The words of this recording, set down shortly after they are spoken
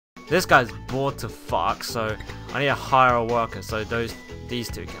This guy's bored to fuck, so I need to hire a worker so these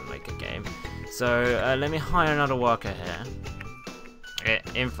two can make a game. So let me hire another worker here.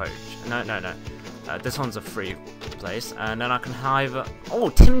 Info. No. This one's a free place, and then I can hire. Oh,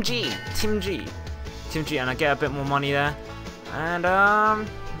 Tim G, and I get a bit more money there. And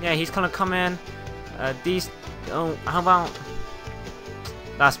yeah, he's gonna come in. These. Oh, how about?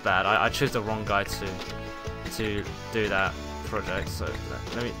 That's bad. I chose the wrong guy to do that project. So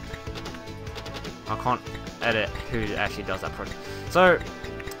let me. I can't edit who actually does that project. So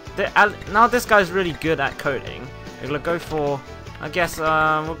now this guy's really good at coding. We're gonna go for. I guess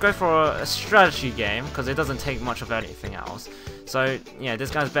we'll go for a strategy game because it doesn't take much of anything else. So yeah, this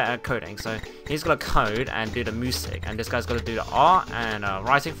guy's better at coding. So he's gonna code and do the music, and this guy's gonna do the art and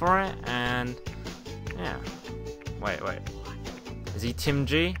writing for it. And yeah, wait, is he Tim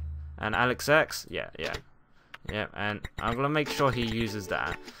G and Alex X? Yeah. And I'm gonna make sure he uses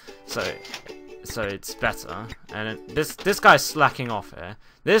that. So it's better. And this guy's slacking off here.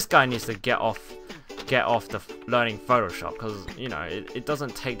 This guy needs to get off the learning Photoshop, because you know it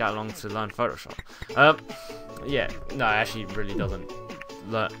doesn't take that long to learn Photoshop. Yeah, no, actually it really doesn't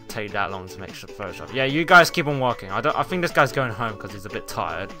take that long to make Photoshop. Yeah, you guys keep on working. I think this guy's going home because he's a bit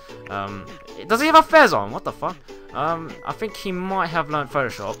tired. Does he have a fez on? What the fuck? I think he might have learned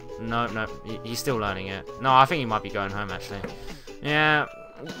Photoshop. No, he's still learning it. No, I think he might be going home actually. Yeah,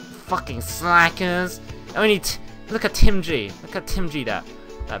 fucking slackers. Look at Tim G. Look at Tim G, that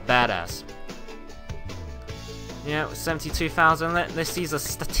badass. Yeah, 72,000. Let's see the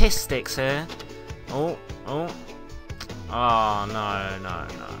statistics here. Oh, no.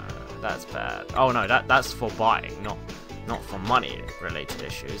 That's bad. Oh no, that's for buying, not for money related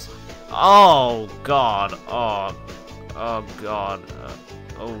issues. Oh god. Oh god.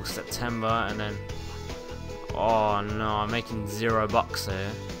 Oh, September, and then. Oh no, I'm making $0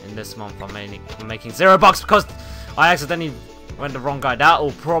 here. In this month, I'm making $0 because I accidentally went the wrong guy. That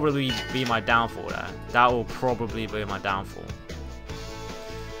will probably be my downfall there. That will probably be my downfall.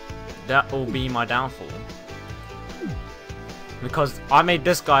 Because I made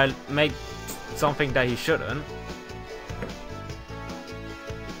this guy make something that he shouldn't.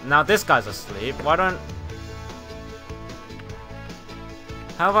 Now this guy's asleep. Why don't...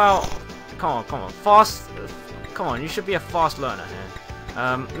 How about... Come on. Fast... Come on, you should be a fast learner here.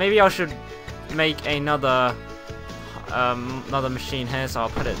 Maybe I should make another machine here, so I'll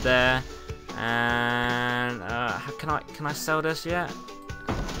put it there. And can I sell this yet?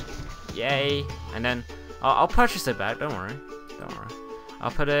 Yay! And then I'll purchase it back. Don't worry.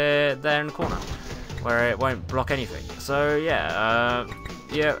 I'll put it there in the corner where it won't block anything. So yeah,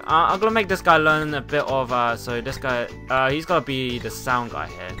 I'm gonna make this guy learn a bit of. So this guy, he's gotta be the sound guy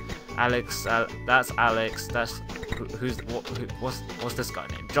here. Alex, that's Alex. That's what's this guy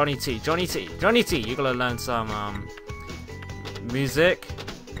named? Johnny T. You gotta learn some music.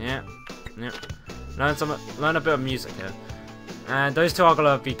 Yeah. Learn a bit of music here. And those two are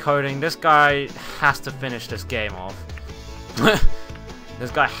gonna be coding. This guy has to finish this game off.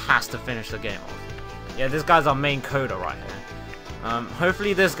 This guy has to finish the game off. Yeah, this guy's our main coder right here.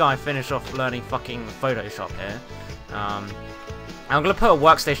 Hopefully this guy finish off learning fucking Photoshop here. I'm gonna put a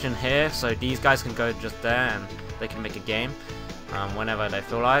workstation here so these guys can go just there and they can make a game whenever they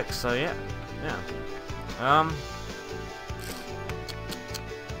feel like. So yeah.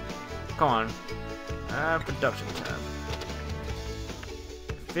 Come on. Production tab.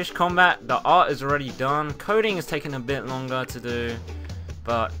 Fish combat. The art is already done. Coding is taking a bit longer to do,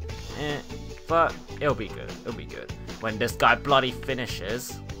 but it'll be good. When this guy bloody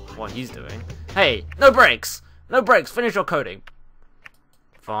finishes what he's doing. Hey, no breaks. Finish your coding.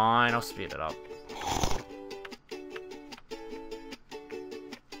 Fine, I'll speed it up.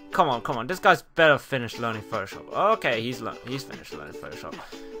 Come on. This guy's better finish learning Photoshop. Okay, he's finished learning Photoshop.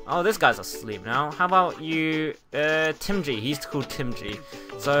 Oh, this guy's asleep now. How about you, Tim G? He's called Tim G.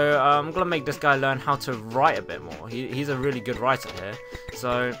 So I'm gonna make this guy learn how to write a bit more. He's a really good writer here.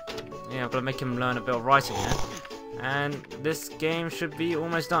 So yeah, I'm gonna make him learn a bit of writing here. And this game should be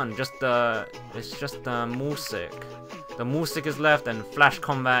almost done. It's just the moosic. The moosic is left, and Flash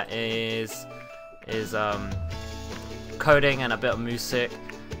Combat is coding and a bit of music.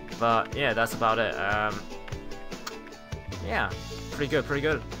 But yeah, that's about it. Yeah, pretty good.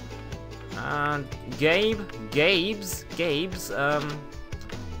 Gabe's,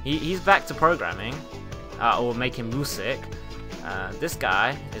 he's back to programming, or making music. This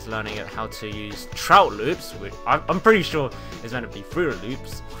guy is learning how to use trout loops, which I'm pretty sure is meant to be fruity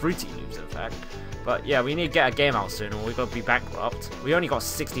loops in fact. But yeah, we need to get a game out soon, or we're gonna be bankrupt. We only got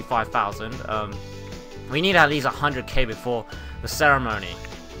 65,000. We need at least 100k before the ceremony.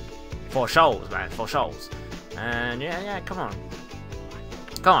 For shows, man, for shows. And yeah, come on.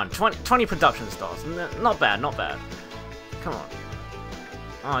 Come on, 20 production stars. Not bad, not bad. Come on.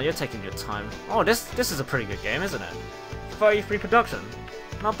 Oh, you're taking your time. Oh, this is a pretty good game, isn't it? 33 production.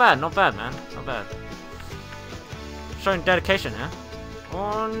 Not bad, man. Not bad. Showing dedication here.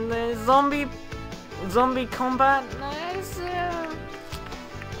 On the zombie combat. Nice. Yeah.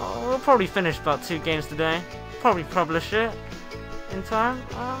 Oh, we'll probably finish about 2 games today. Probably publish it in time.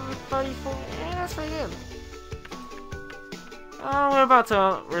 34. Yeah, that's pretty good. We're about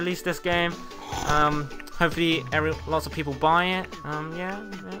to release this game. Hopefully, lots of people buy it. Yeah.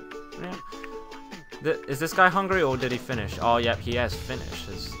 Is this guy hungry or did he finish? Oh, yep, he has finished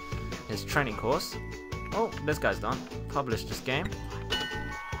his training course. Oh, this guy's done. Published this game.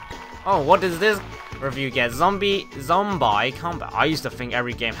 Oh, what does this review get? Zombie combat. I used to think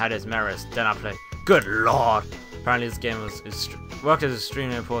every game had its merits. Then I played. Good lord! Apparently, this game worked as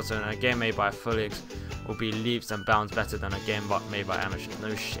extremely important. A game made by frolics will be leaps and bounds better than a game made by amateurs.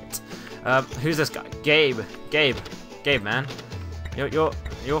 No shit. Who's this guy? Gabe, man.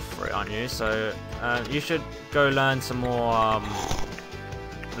 You're free, aren't you? So you should go learn some more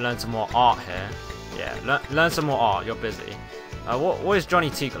art here. Yeah, learn some more art. You're busy. What is Johnny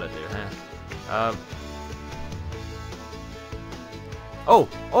T gonna do here? Oh!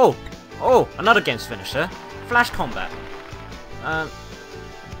 Another game's finished here. Flash combat.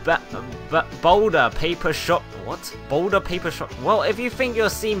 Boulder paper shot. What? Boulder paper shot. Well, if you think you're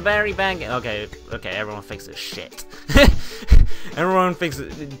seeing very bad. Okay. Everyone thinks it's shit. Everyone thinks this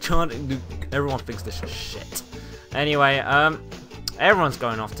is shit. Anyway, everyone's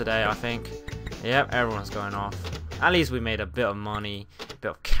going off today, I think. Yep, everyone's going off. At least we made a bit of money, a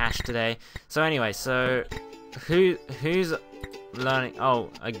bit of cash today. So anyway, so who's learning? Oh,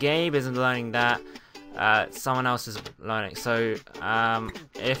 Gabe isn't learning that. Someone else is learning. So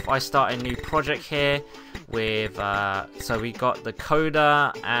if I start a new project here with so we got the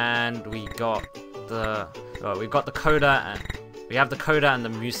coder and we got the coder and we have the coder and the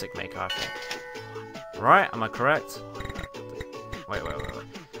music maker, I think. Right? Am I correct? Wait.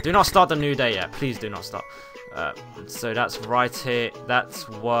 Do not start the new day yet. Please do not start. So that's right here. That's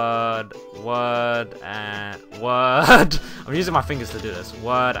word. I'm using my fingers to do this.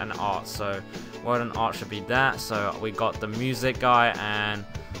 Word and art. So word and art should be that. So we got the music guy and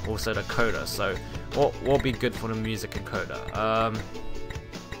also the coder. So what will be good for the music and coder?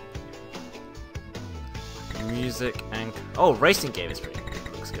 Music and racing game is pretty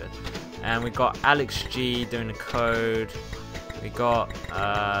good. Looks good. And we got Alex G doing the code. We got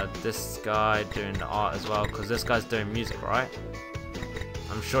this guy doing the art as well, because this guy's doing music, right?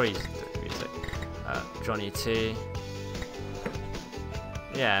 I'm sure he's doing music. Johnny T.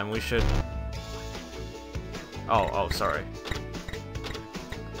 Yeah, and we should. Oh, sorry.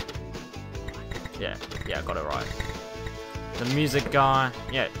 Yeah, I got it right. The music guy.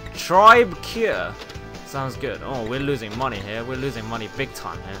 Yeah, Tribe Cure. Sounds good. Oh, we're losing money here. We're losing money big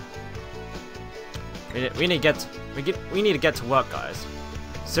time here. We need to get to work, guys.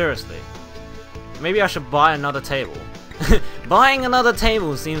 Seriously. Maybe I should buy another table. Buying another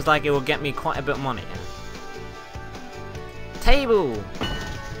table seems like it will get me quite a bit of money. Table!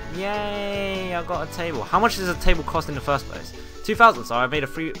 Yay! I got a table. How much does a table cost in the first place? 2,000. So I made a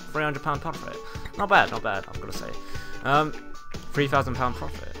 £300 profit. Not bad. I've got to say. £3,000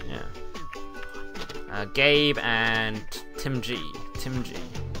 profit. Yeah. Gabe and Tim G.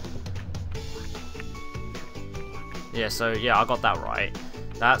 Yeah, so yeah, I got that right.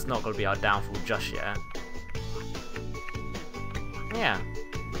 That's not going to be our downfall just yet. Yeah,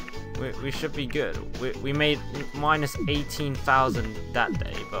 we should be good. We made minus 18,000 that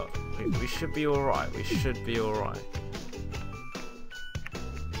day, but we should be alright.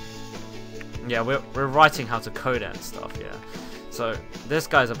 Yeah, we're writing how to code it and stuff, yeah. So this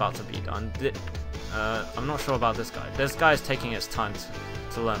guy's about to be done. I'm not sure about this guy. This guy's taking his time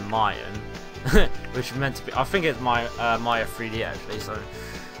to learn Mayan. Which is meant to be. I think it's Maya 3D actually. So,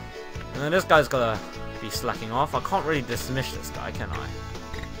 and then this guy's gotta be slacking off. I can't really dismiss this guy, can I?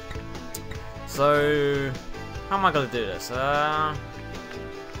 So, how am I gonna do this? How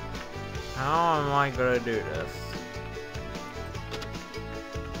am I gonna do this?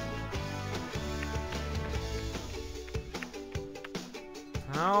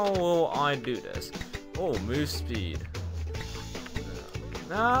 How will I do this? Oh, move speed.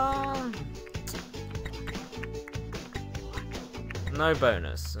 No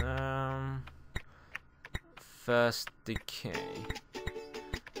bonus. First decay.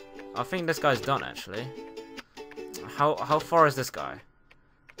 I think this guy's done actually. How far is this guy?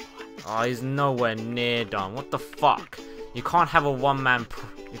 Oh, he's nowhere near done. What the fuck? You can't have a one-man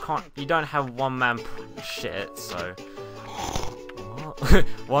You don't have one man shit, so what?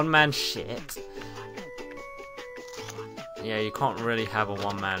 One man shit. Yeah, you can't really have a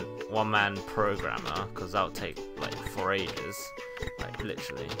one man programmer, because that'll take like for ages, like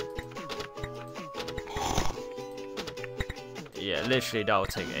literally. Yeah, literally that'll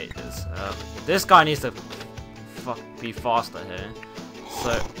take ages. This guy needs to be faster here,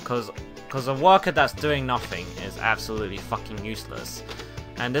 so because a worker that's doing nothing is absolutely fucking useless.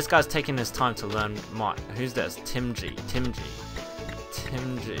 And this guy's taking his time to learn who's this? Timji.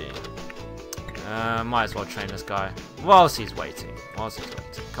 Might as well train this guy. Whilst he's waiting.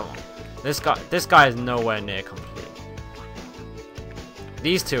 Come on. This guy is nowhere near complete.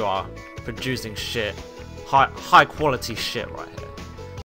 These two are producing shit. High quality shit right here.